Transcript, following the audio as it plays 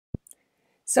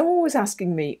Someone was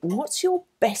asking me, what's your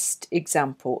best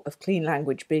example of clean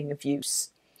language being of use?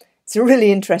 It's a really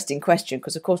interesting question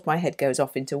because, of course, my head goes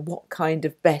off into what kind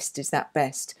of best is that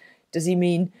best? Does he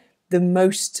mean the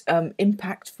most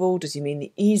impactful? Does he mean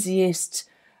the easiest?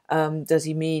 Does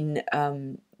he mean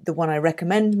the one I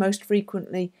recommend most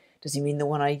frequently? Does he mean the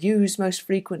one I use most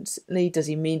frequently? Does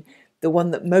he mean the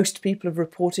one that most people have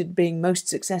reported being most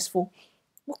successful?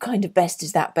 What kind of best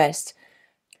is that best?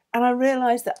 And I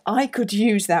realised that I could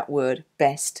use that word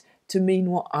best to mean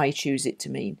what I choose it to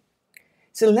mean.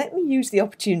 So let me use the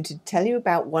opportunity to tell you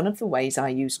about one of the ways I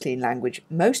use clean language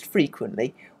most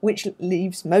frequently, which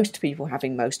leaves most people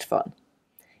having most fun.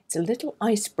 It's a little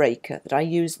icebreaker that I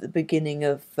use at the beginning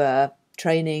of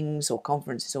trainings or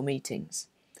conferences or meetings.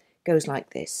 It goes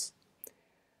like this.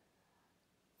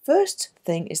 First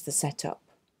thing is the setup,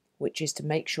 which is to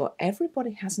make sure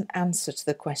everybody has an answer to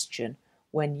the question.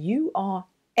 When you are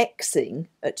Xing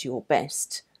at your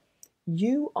best,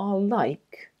 you are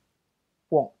like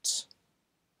what?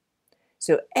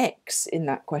 So X in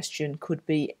that question could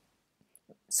be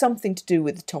something to do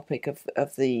with the topic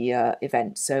of the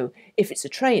event. So if it's a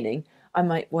training, I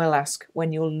might well ask,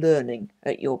 when you're learning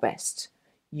at your best,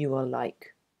 you are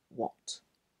like what?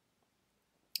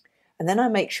 And then I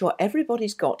make sure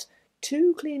everybody's got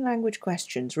 2 clean language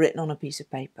questions written on a piece of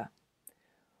paper.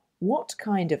 What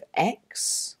kind of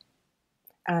X?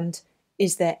 And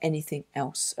is there anything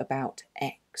else about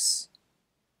X?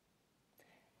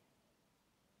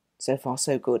 So far,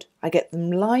 so good. I get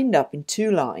them lined up in 2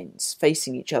 lines,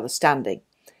 facing each other, standing,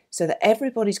 so that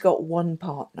everybody's got one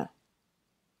partner.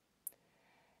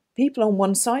 People on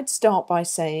one side start by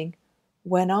saying,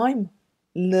 when I'm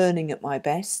learning at my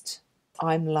best,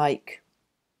 I'm like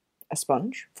a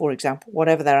sponge, for example,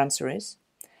 whatever their answer is.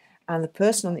 And the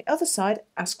person on the other side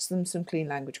asks them some clean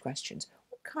language questions.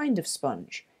 What kind of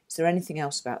sponge? Is there anything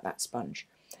else about that sponge?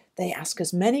 They ask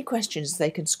as many questions as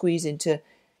they can squeeze into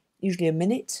usually a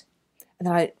minute. And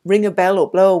then I ring a bell or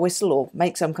blow a whistle or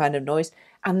make some kind of noise,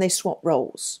 and they swap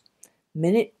roles.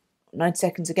 Minute, 9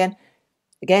 seconds again,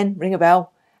 ring a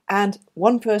bell, and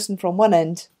one person from one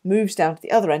end moves down to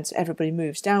the other end, so everybody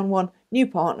moves down one, new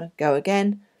partner, go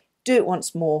again, do it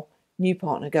once more, new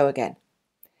partner, go again.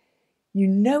 You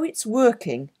know it's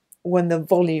working when the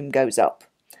volume goes up.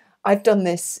 I've done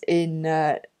this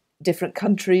in different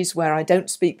countries where I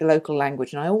don't speak the local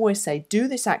language, and I always say do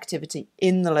this activity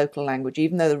in the local language,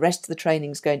 even though the rest of the training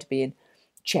is going to be in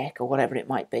Czech or whatever it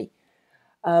might be.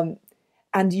 And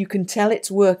you can tell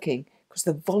it's working because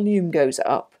the volume goes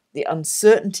up, the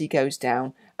uncertainty goes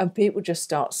down, and people just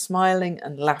start smiling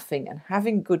and laughing and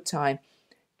having a good time,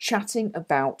 chatting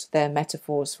about their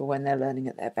metaphors for when they're learning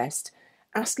at their best,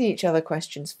 asking each other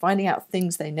questions, finding out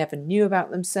things they never knew about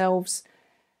themselves,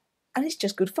 and it's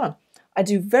just good fun. I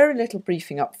do very little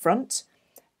briefing up front,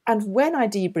 and when I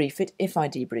debrief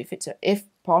it, so if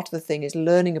part of the thing is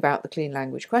learning about the clean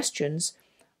language questions,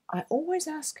 I always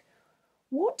ask,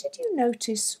 what did you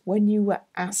notice when you were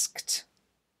asked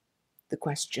the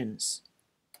questions?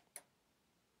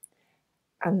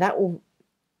 And that will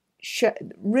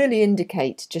really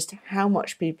indicate just how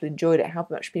much people enjoyed it, how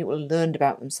much people learned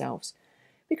about themselves.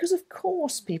 Because of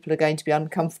course people are going to be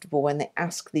uncomfortable when they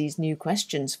ask these new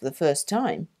questions for the first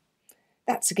time.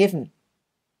 That's a given.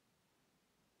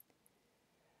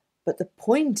 But the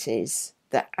point is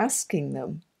that asking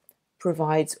them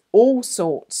provides all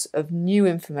sorts of new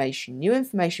information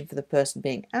for the person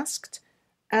being asked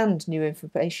and new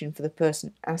information for the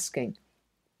person asking.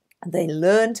 And they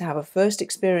learn to have a first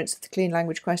experience of the clean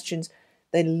language questions.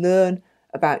 They learn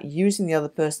about using the other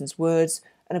person's words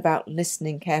and about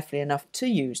listening carefully enough to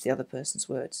use the other person's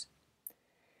words.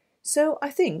 So I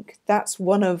think that's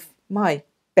one of my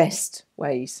best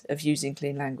ways of using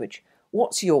clean language.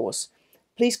 What's yours?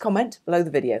 Please comment below the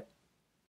video.